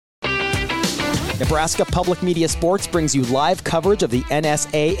Nebraska Public Media Sports brings you live coverage of the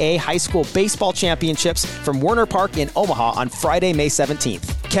NSAA High School Baseball Championships from Werner Park in Omaha on Friday, May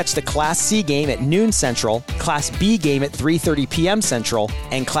 17th. Catch the Class C game at noon Central, Class B game at 3:30 p.m. Central,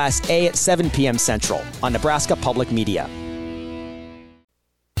 and Class A at 7 p.m. Central on Nebraska Public Media.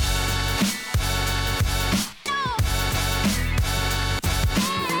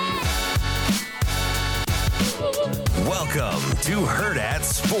 Welcome to Hurrdat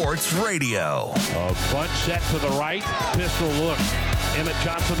Sports Radio. A bunch set to the right. Pistol look. Emmett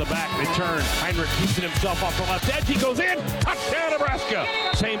Johnson the back. Return. Heinrich keeps it himself off the left edge. He goes in. Touchdown, Nebraska.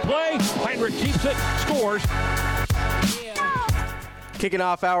 Same play. Heinrich keeps it. Scores. Kicking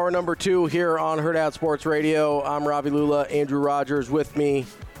off hour number 2 here on Hurrdat Sports Radio. I'm Ravi Lula. Andrew Rogers with me.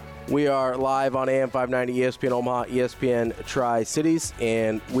 We are live on AM 590 ESPN Omaha, ESPN Tri-Cities,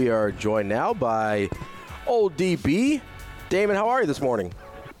 and we are joined now by old DB. Damon, how are you this morning?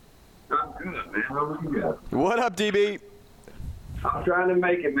 I'm good, man. How are you guys? What up, DB? I'm trying to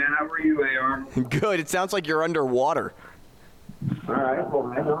make it, man. How are you, AR? Good. It sounds like you're underwater. All right. Well,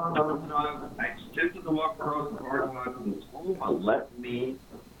 man, I attempted to walk across the parking lot to the school, but let me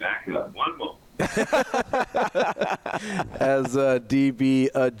back up. One moment. As DB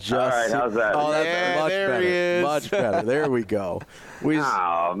adjusts. All right, how's that? Oh, that's Yeah, much there better. he is. Much better. There we go.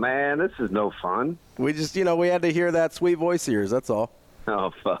 Oh, man, this is no fun. We just, we had to hear that sweet voice of yours. That's all.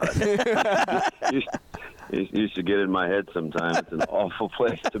 Oh, fuck. you should get in my head sometime. It's an awful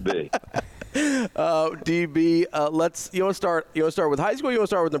place to be. DB, you want to start with high school or you want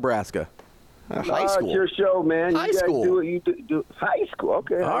to start with Nebraska? High school. It's your show, man. High you guys school. do what you do. High school.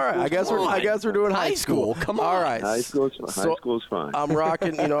 Okay. All right. I guess we're doing high school. Come on. All right. High school's fine. High school's fine. I'm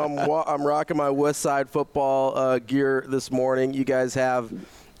rocking, I'm rocking my West Side football gear this morning. You guys have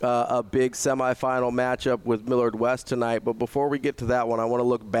a big semifinal matchup with Millard West tonight. But before we get to that one, I want to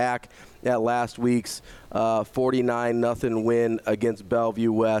look back at last week's 49-0 win against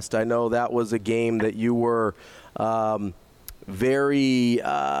Bellevue West. I know that was a game that you were you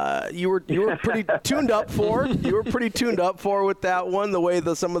were pretty tuned up for. You were pretty tuned up for with that one, the way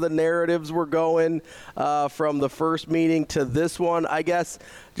some of the narratives were going from the first meeting to this one. I guess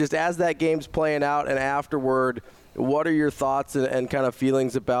just as that game's playing out and afterward, what are your thoughts and kind of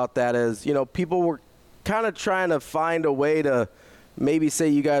feelings about that? As people were kind of trying to find a way to maybe say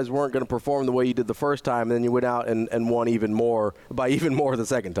you guys weren't going to perform the way you did the first time, and then you went out and won even more the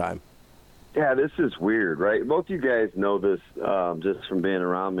second time. Yeah, this is weird, right? Both you guys know this just from being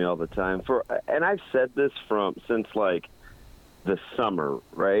around me all the time. And I've said this since like the summer,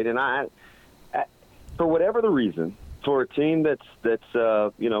 right? And I for whatever the reason, for a team that's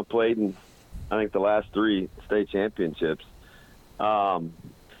played in I think the last 3 state championships, this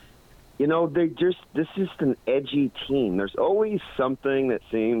is just an edgy team. There's always something that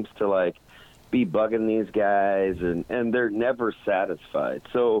seems to like be bugging these guys, and they're never satisfied.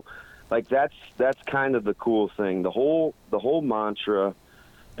 So. Like that's kind of the cool thing. The whole mantra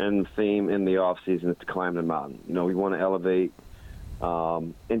and theme in the off season is to climb the mountain. We want to elevate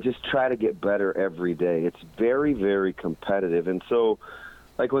and just try to get better every day. It's very, very competitive. And so,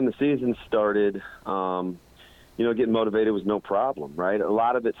 like when the season started, getting motivated was no problem, right? A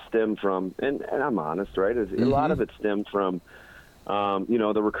lot of it stemmed from, and I'm honest, right? A lot of it stemmed from,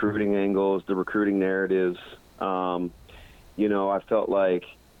 the recruiting angles, the recruiting narratives. I felt like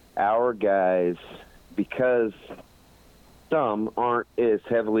our guys, because some aren't as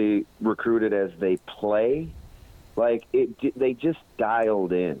heavily recruited as they play, they just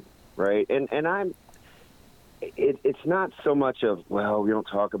dialed in, right? And it's not so much of, well, we don't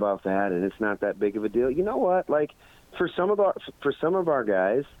talk about that and it's not that big of a deal. You know what? Like for some of our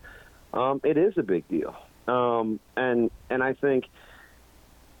guys, it is a big deal. And I think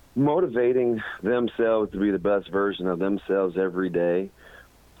motivating themselves to be the best version of themselves every day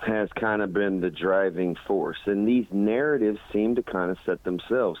has kind of been the driving force. And these narratives seem to kind of set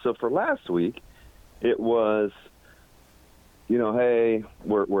themselves. So for last week, it was, hey,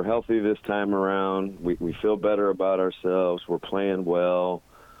 we're healthy this time around. We feel better about ourselves. We're playing well.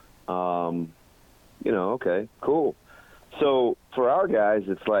 Okay, cool. So for our guys,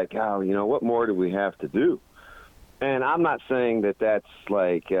 it's like, what more do we have to do? And I'm not saying that that's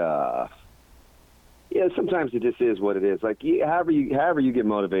like sometimes it just is what it is. Like, however you get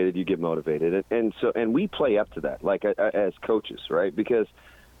motivated, you get motivated. And we play up to that, like as coaches, right? Because,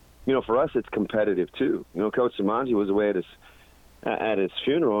 for us, it's competitive too. Coach Samanji was away at his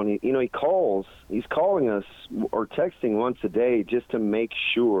funeral, and he's calling us or texting once a day just to make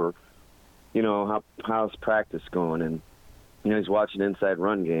sure, how's practice going. And, he's watching Inside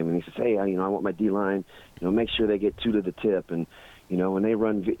Run Game, and he says, hey, I want my D-line, make sure they get 2 to the tip. And, when they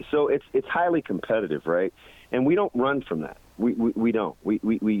run. So it's highly competitive, right? And we don't run from that. We don't.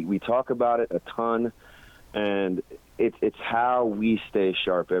 We talk about it a ton, and it's how we stay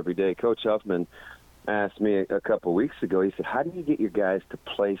sharp every day. Coach Huffman asked me a couple of weeks ago, he said, how do you get your guys to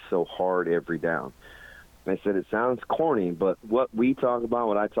play so hard every down? And I said, it sounds corny, but what we talk about,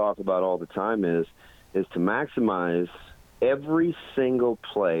 what I talk about all the time is to maximize every single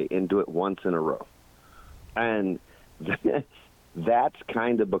play and do it once in a row. And that's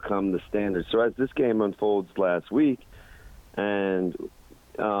kind of become the standard. So as this game unfolds last week, and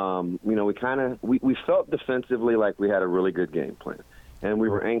we felt defensively like we had a really good game plan, and we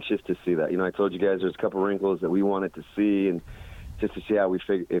were anxious to see that. I told you guys there's a couple wrinkles that we wanted to see, and just to see how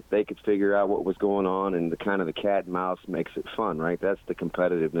if they could figure out what was going on, and the kind of the cat and mouse makes it fun, right? That's the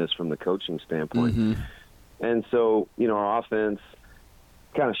competitiveness from the coaching standpoint. Mm-hmm. And so, our offense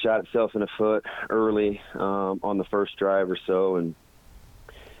kind of shot itself in the foot early on the first drive or so, and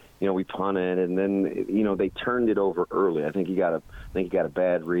we punted, and then they turned it over early. I think he got a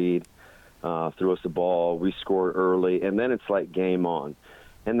bad read, threw us the ball. We scored early, and then it's like game on,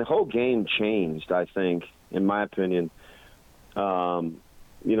 and the whole game changed. I think, in my opinion,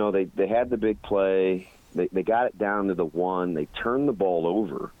 they had the big play. They got it down to the 1. They turned the ball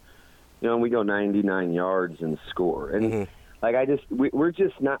over, and we go 99 yards and score. And we're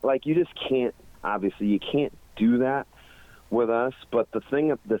just not like, you just can't. Obviously, you can't do that with us, but the thing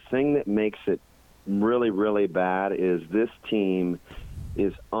that makes it really, really bad is this team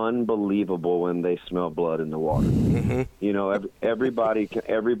is unbelievable when they smell blood in the water. Mm-hmm.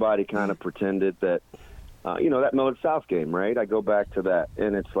 Everybody kind of pretended that, that Millard South game, right? I go back to that,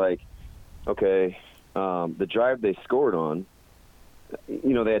 and it's like, okay, the drive they scored on,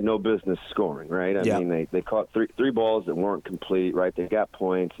 they had no business scoring, right? I mean, they caught three balls that weren't complete, right? They got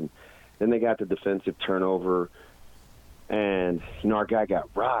points, and then they got the defensive turnover. And, our guy got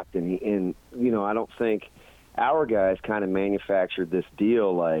rocked, and I don't think our guys kind of manufactured this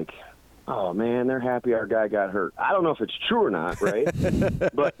deal like, oh, man, they're happy our guy got hurt. I don't know if it's true or not, right?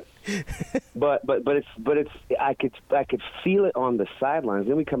 but it's I could feel it on the sidelines.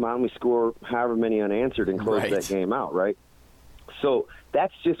 Then we come out and we score however many unanswered and close that game out, right? So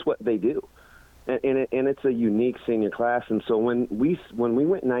that's just what they do. And it's a unique senior class. And so when we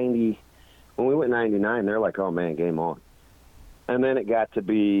went 99, they're like, oh, man, game on. And then it got to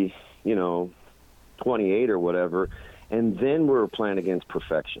be, 28 or whatever, and then we were playing against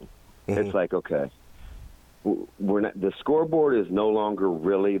perfection. Mm-hmm. It's like, okay, the scoreboard is no longer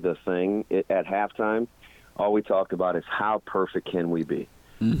really the thing at halftime. All we talked about is how perfect can we be.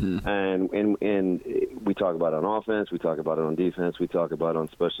 Mm-hmm. And we talk about it on offense, we talk about it on defense, we talk about it on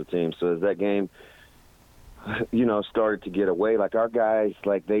special teams. So as that game, started to get away, like our guys,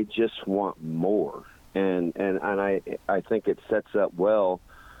 like they just want more. And I think it sets up well,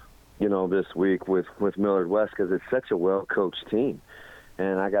 this week with Millard West, because it's such a well-coached team.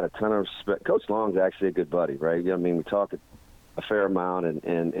 And I got a ton of respect. Coach Long's actually a good buddy, right? I mean, we talk a fair amount,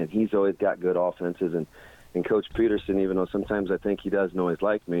 and he's always got good offenses. And Coach Peterson, even though sometimes I think he doesn't always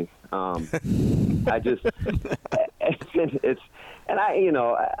like me, I just a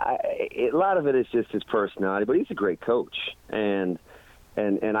lot of it is just his personality. But he's a great coach, and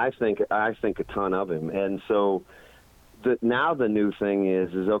I think a ton of him. And so now the new thing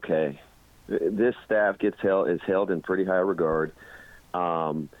is okay, this staff is held in pretty high regard.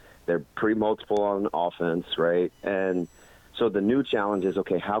 They're pretty multiple on offense, right? And so the new challenge is,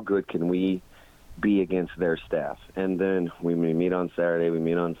 okay, how good can we be against their staff? And then we meet on Saturday, we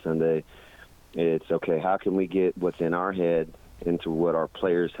meet on Sunday. It's, okay, how can we get what's in our head into what our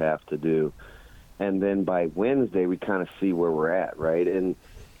players have to do? And then by Wednesday, we kind of see where we're at, right? And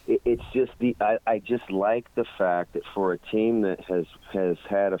it's just I just like the fact that for a team that has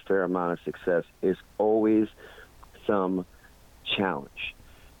had a fair amount of success, is always some challenge.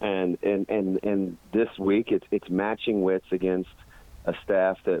 And this week, it's matching wits against a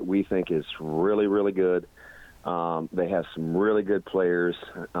staff that we think is really, really good. They have some really good players.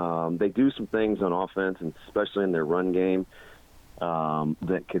 They do some things on offense, and especially in their run game,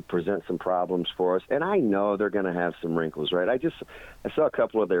 that could present some problems for us. And I know they're going to have some wrinkles, right? I saw a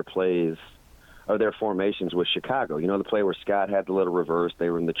couple of their plays, or their formations with Chicago. The play where Scott had the little reverse.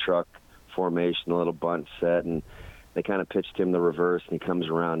 They were in the truck formation, a little bunt set, and they kind of pitched him the reverse, and he comes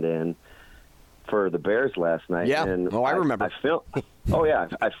around in for the Bears last night. Yeah. And I remember. I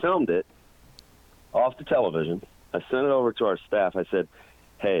filmed it off the television. I sent it over to our staff. I said,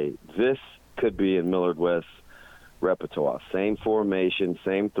 hey, this could be in Millard West's repertoire. Same formation,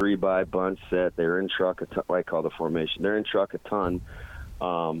 same 3-by bunt set. They're in truck a ton. I call the formation. They're in truck a ton.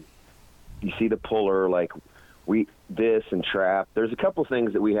 You see the puller, like this and trap. There's a couple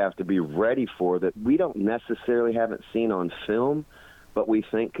things that we have to be ready for that we don't necessarily haven't seen on film, but we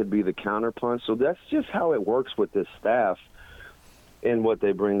think could be the counterpunch. So that's just how it works with this staff and what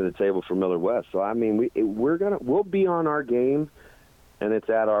they bring to the table for Miller West. So I mean, we'll be on our game, and it's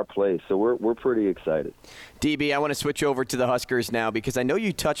at our place. So we're pretty excited. DB, I want to switch over to the Huskers now because I know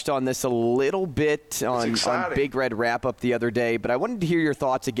you touched on this a little bit on Big Red Wrap-Up the other day, but I wanted to hear your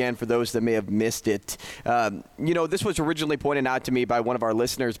thoughts again for those that may have missed it. This was originally pointed out to me by one of our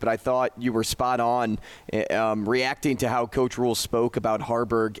listeners, but I thought you were spot on reacting to how Coach Rule spoke about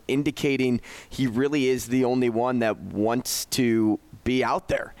Harburg, indicating he really is the only one that wants to be out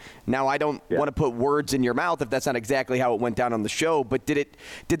there. Now, I don't want to put words in your mouth if that's not exactly how it went down on the show, but did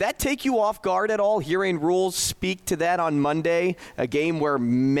that take you off guard at all, hearing Rules speak to that on Monday, a game where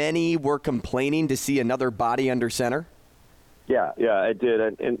many were complaining to see another body under center? Yeah, it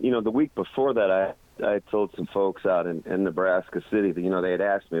did. And the week before that, I told some folks out in Nebraska City that, they had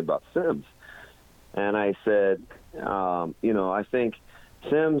asked me about Sims. And I said, I think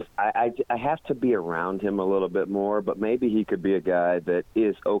Sims, I have to be around him a little bit more, but maybe he could be a guy that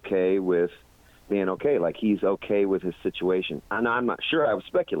is okay with being okay, like he's okay with his situation. And I'm not sure. I was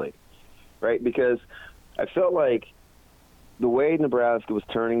speculating, right? Because I felt like the way Nebraska was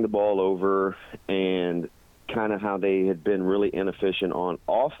turning the ball over and kind of how they had been really inefficient on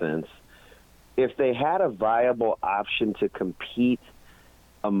offense, if they had a viable option to compete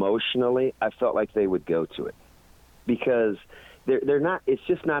emotionally, I felt like they would go to it. Because they're not. It's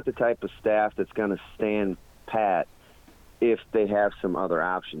just not the type of staff that's going to stand pat if they have some other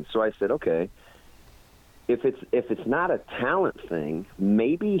options. So I said, okay, if it's not a talent thing,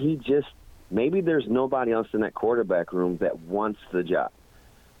 maybe there's nobody else in that quarterback room that wants the job.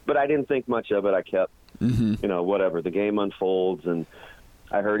 But I didn't think much of it. I kept, whatever. The game unfolds, and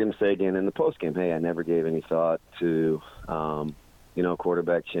I heard him say again in the postgame, "Hey, I never gave any thought to,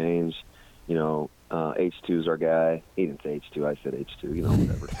 quarterback change. H2's our guy." He didn't say H2. I said H2,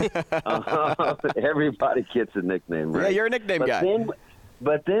 whatever. Everybody gets a nickname, right? Yeah, you're a nickname guy.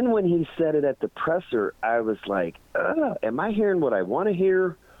 But then when he said it at the presser, I was like, am I hearing what I want to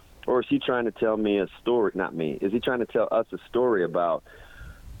hear? Or is he trying to tell me a story? Not me. Is he trying to tell us a story about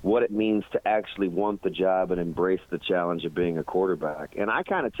what it means to actually want the job and embrace the challenge of being a quarterback? And I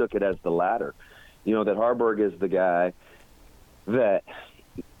kind of took it as the latter. That Harburg is the guy that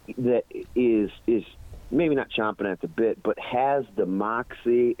is maybe not chomping at the bit, but has the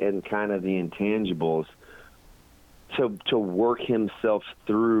moxie and kind of the intangibles to work himself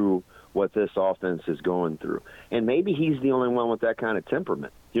through what this offense is going through. And maybe he's the only one with that kind of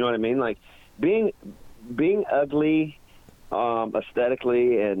temperament. You know what I mean? Like being ugly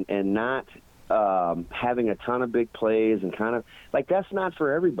aesthetically and not having a ton of big plays and kind of like that's not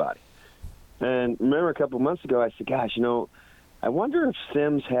for everybody. And remember a couple of months ago, I said, gosh, I wonder if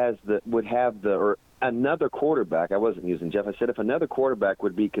Sims would have or another quarterback. I wasn't using Jeff. I said if another quarterback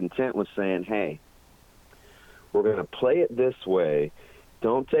would be content with saying, hey, we're going to play it this way.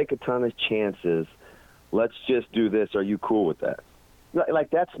 Don't take a ton of chances. Let's just do this. Are you cool with that? Like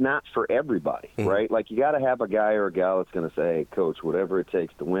that's not for everybody, right? Like you got to have a guy or a gal that's going to say, hey, coach, whatever it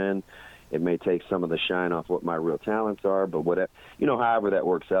takes to win. It may take some of the shine off what my real talents are, but whatever, however that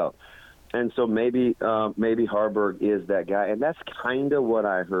works out. And so maybe Harburg is that guy, and that's kind of what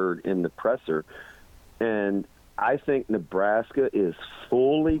I heard in the presser. And I think Nebraska is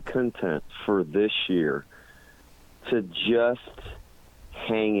fully content for this year to just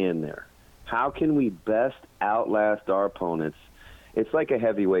hang in there. How can we best outlast our opponents? It's like a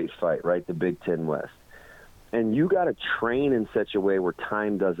heavyweight fight, right? The Big Ten West. And you got to train in such a way where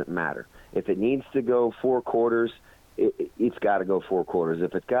time doesn't matter. If it needs to go 4 quarters, it's got to go 4 quarters.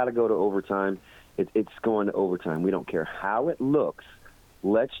 If it's got to go to overtime, it's going to overtime. We don't care how it looks.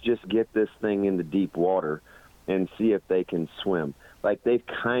 Let's just get this thing into deep water and see if they can swim. Like they've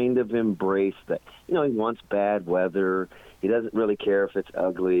kind of embraced that. He wants bad weather. He doesn't really care if it's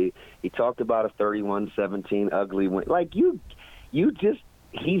ugly. He talked about a 31-17 ugly win. Like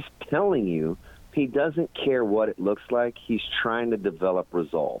he's telling you he doesn't care what it looks like. He's trying to develop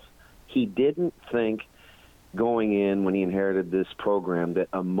resolve. He didn't think going in when he inherited this program that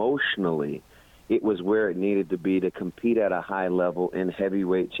emotionally it was where it needed to be to compete at a high level in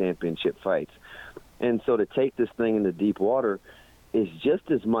heavyweight championship fights. And so to take this thing into deep water is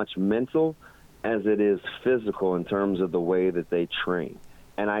just as much mental as it is physical in terms of the way that they train.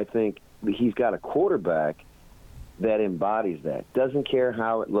 And I think he's got a quarterback that embodies that. Doesn't care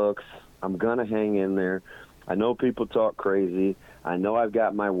how it looks. I'm going to hang in there. I know people talk crazy. I know I've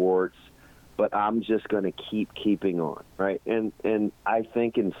got my warts, but I'm just going to keep keeping on, right? And I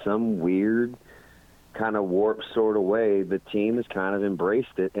think in some weird kind of warped sort of way, the team has kind of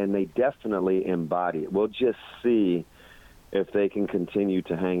embraced it, and they definitely embody it. We'll just see if they can continue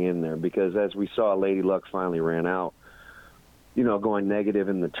to hang in there, because as we saw, Lady Luck finally ran out, going negative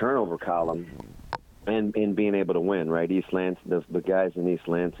in the turnover column and being able to win, right? East Lansing, the guys in East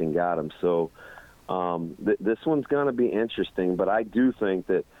Lansing got them. So this one's going to be interesting, but I do think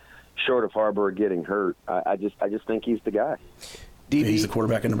that short of Harburg getting hurt, I just think he's the guy. He's the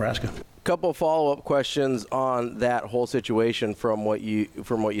quarterback in Nebraska. Couple follow-up questions on that whole situation from what you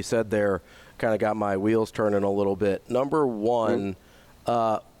said there. Kind of got my wheels turning a little bit. Number one,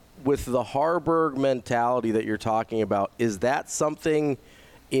 with the Harburg mentality that you're talking about, is that something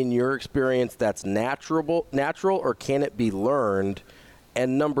in your experience that's natural, or can it be learned?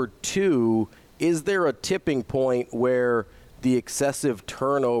 And number two, is there a tipping point where the excessive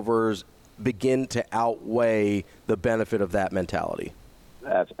turnovers begin to outweigh the benefit of that mentality?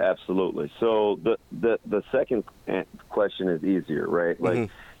 Absolutely. So the second question is easier, right? Like,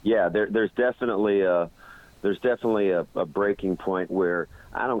 yeah, there's definitely a breaking point where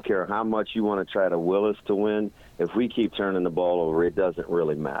I don't care how much you want to try to will us to win. If we keep turning the ball over, it doesn't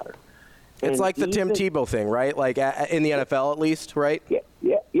really matter. It's like the Tim Tebow thing, right? Like in the NFL, at least, right?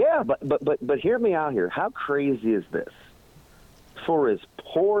 Yeah. But hear me out here. How crazy is this? For as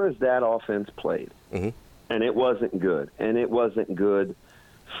poor as that offense played, and it wasn't good, and it wasn't good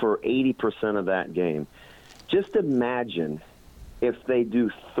for 80% of that game. Just imagine if they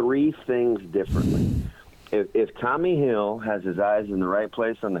do three things differently. If Tommy Hill has his eyes in the right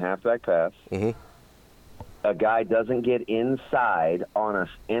place on the halfback pass, a guy doesn't get inside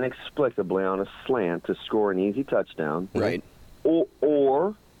inexplicably on a slant to score an easy touchdown, right?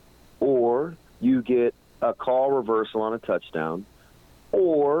 Or you get a call reversal on a touchdown,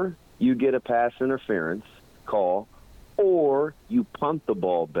 or you get a pass interference call, or you punt the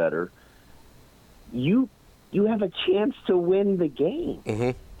ball better, you have a chance to win the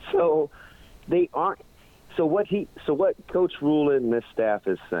game. So they aren't. So what Coach Rule and this staff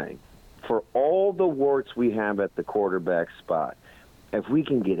is saying, for all the warts we have at the quarterback spot, if we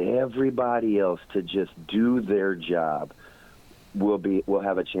can get everybody else to just do their job, we'll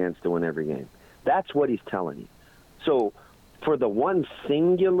have a chance to win every game. That's what he's telling you. So for the one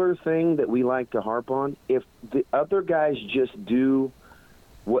singular thing that we like to harp on, if the other guys just do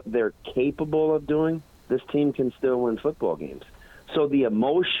what they're capable of doing, this team can still win football games. So the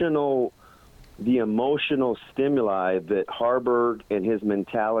emotional stimuli that Harburg and his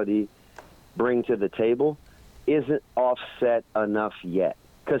mentality bring to the table isn't offset enough yet.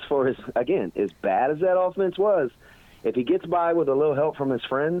 Because as bad as that offense was, if he gets by with a little help from his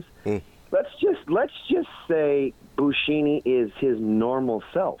friends, let's just say Buschini is his normal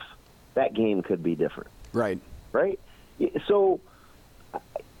self. That game could be different. Right. So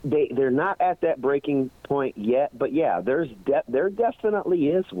they're not at that breaking point yet, but yeah, there definitely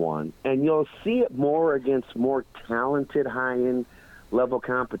is one, and you'll see it more against more talented, high-end level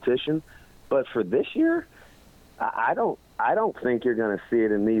competition. But for this year, I don't think you're going to see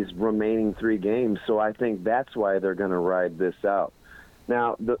it in these remaining three games. So I think that's why they're going to ride this out.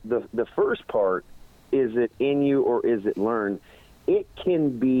 Now, the first part, is it in you or is it learned? It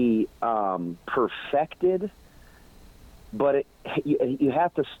can be perfected, but you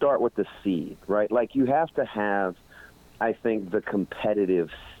have to start with the seed, right? Like you have to have, I think, the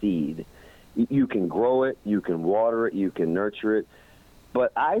competitive seed. You can grow it, you can water it, you can nurture it.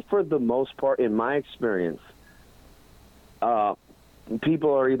 But for the most part, in my experience,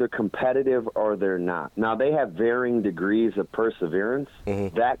 people are either competitive or they're not. Now, they have varying degrees of perseverance.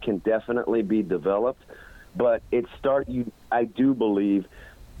 That can definitely be developed. But I do believe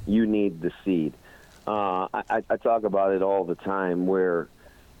you need the seed. I talk about it all the time where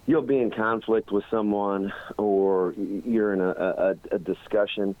you'll be in conflict with someone or you're in a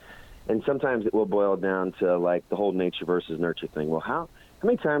discussion, and sometimes it will boil down to like the whole nature versus nurture thing. Well, how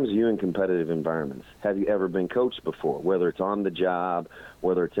many times are you in competitive environments? Have you ever been coached before, whether it's on the job,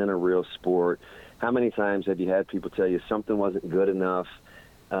 whether it's in a real sport? How many times have you had people tell you something wasn't good enough,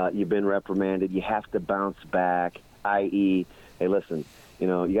 you've been reprimanded, you have to bounce back, i.e., hey, listen, you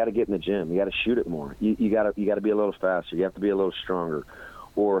got to get in the gym. You got to shoot it more. You got to be a little faster. You have to be a little stronger.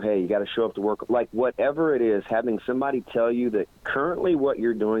 Or, hey, you got to show up to work. Like, whatever it is, having somebody tell you that currently what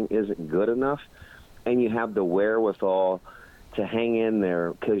you're doing isn't good enough, and you have the wherewithal to hang in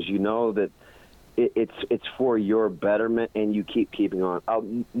there because you know that it's for your betterment, and you keeping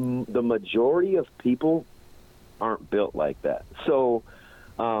on. The majority of people aren't built like that. So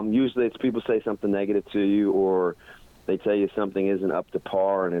usually it's people say something negative to you, or they tell you something isn't up to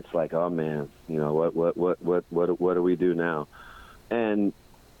par, and it's like, oh man, what do we do now? And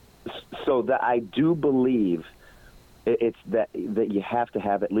So that I do believe it's that you have to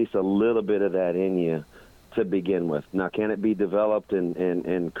have at least a little bit of that in you to begin with. Now, can it be developed and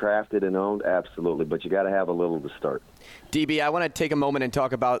crafted and owned? Absolutely, but you got to have a little to start. DB, I want to take a moment and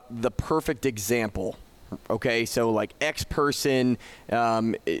talk about the perfect example. Okay, so like X person,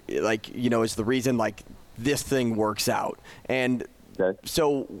 is the reason like this thing works out. And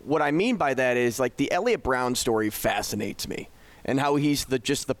so what I mean by that is like the Elliott Brown story fascinates me, and how he's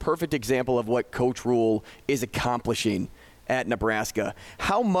just the perfect example of what Coach Rule is accomplishing at Nebraska.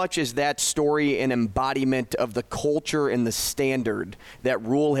 How much is that story an embodiment of the culture and the standard that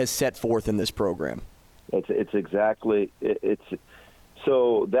Rule has set forth in this program? It's exactly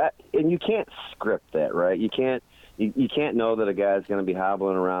so that, and you can't script that, right? You can't know that a guy's going to be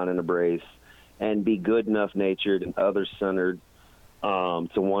hobbling around in a brace and be good enough natured and other centered to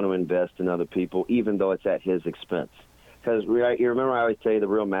want to invest in other people, even though it's at his expense. Because you remember I always tell you the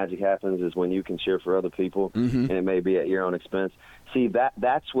real magic happens is when you can cheer for other people, and it may be at your own expense. See,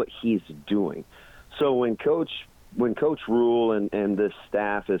 that's what he's doing. So when Coach Rule and this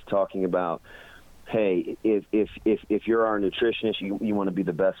staff is talking about, hey, if you're our nutritionist, you want to be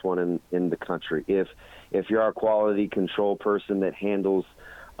the best one in the country. If you're our quality control person that handles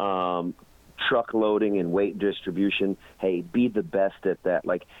truck loading and weight distribution, hey, be the best at that.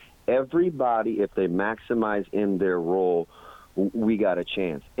 Like, everybody, if they maximize in their role, we got a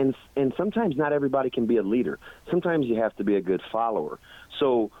chance. And sometimes not everybody can be a leader. Sometimes you have to be a good follower.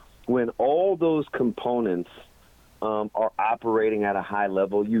 So when all those components are operating at a high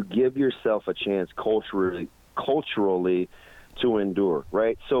level, you give yourself a chance culturally to endure,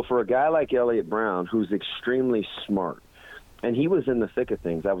 right? So for a guy like Elliott Brown, who's extremely smart, and he was in the thick of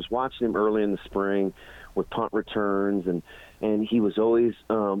things. I was watching him early in the spring with punt returns, and he was always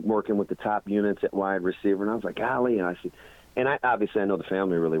working with the top units at wide receiver. And I was like, golly, and I obviously I know the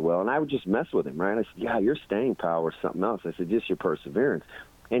family really well, and I would just mess with him, right? I said, yeah, your staying power is something else. I said, just your perseverance.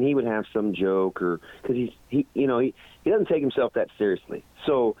 And he would have some joke, or because he doesn't take himself that seriously.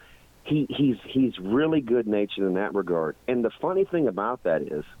 So he's really good natured in that regard. And the funny thing about that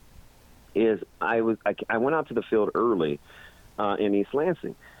is I went out to the field early in East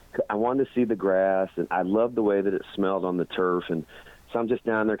Lansing. I wanted to see the grass, and I loved the way that it smelled on the turf. And so I'm just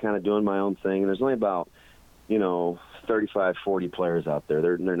down there kind of doing my own thing. And there's only about 35, 40 players out there.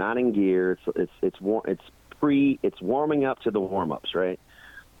 They're not in gear. It's warming up to the warm-ups, right?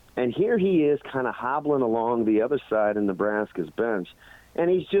 And here he is kind of hobbling along the other side in Nebraska's bench, and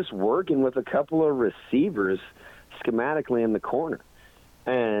he's just working with a couple of receivers schematically in the corner.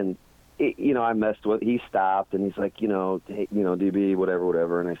 And, I messed with, he stopped, and he's like, hey, DB,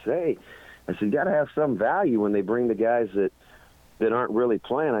 whatever. And I said, you got to have some value when they bring the guys that aren't really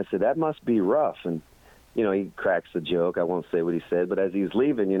playing. I said, that must be rough. And, he cracks the joke. I won't say what he said, but as he's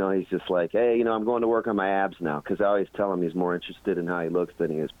leaving, he's just like, hey, I'm going to work on my abs now, because I always tell him he's more interested in how he looks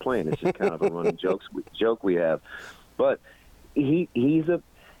than he is playing. It's just kind of a running joke we have. But he's a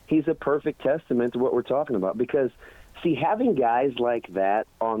perfect testament to what we're talking about, because, see, having guys like that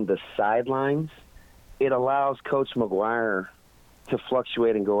on the sidelines, it allows Coach McGuire to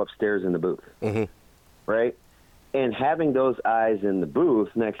fluctuate and go upstairs in the booth, right? And having those eyes in the booth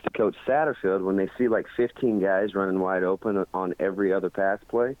next to Coach Satterfield, when they see like 15 guys running wide open on every other pass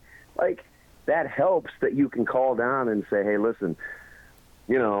play, like, that helps that you can call down and say, hey, listen,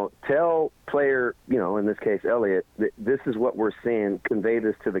 tell player, in this case Elliott, this is what we're seeing, convey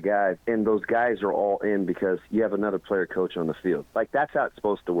this to the guys, and those guys are all in because you have another player coach on the field. Like, that's how it's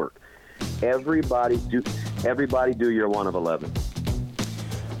supposed to work. Everybody do your 1 of 11.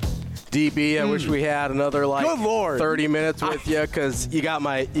 DB, I wish we had another 30 minutes with you, because you got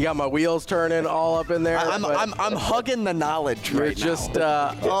my wheels turning all up in there. I'm hugging the knowledge right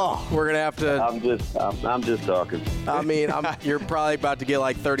now. We're gonna have to. I'm just talking. I mean, you're probably about to get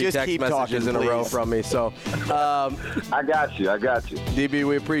like 30 just text messages in a row from me. So, I got you. DB,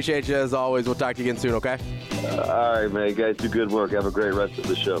 we appreciate you as always. We'll talk to you again soon. Okay. All right, man. You guys do good work. Have a great rest of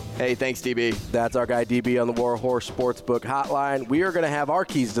the show. Hey, thanks, DB. That's our guy, DB, on the Warhorse Sportsbook Hotline. We are going to have our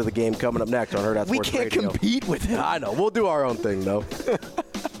keys to the game coming up next on Herd at Sports Radio. We can't compete with him. I know. We'll do our own thing, though.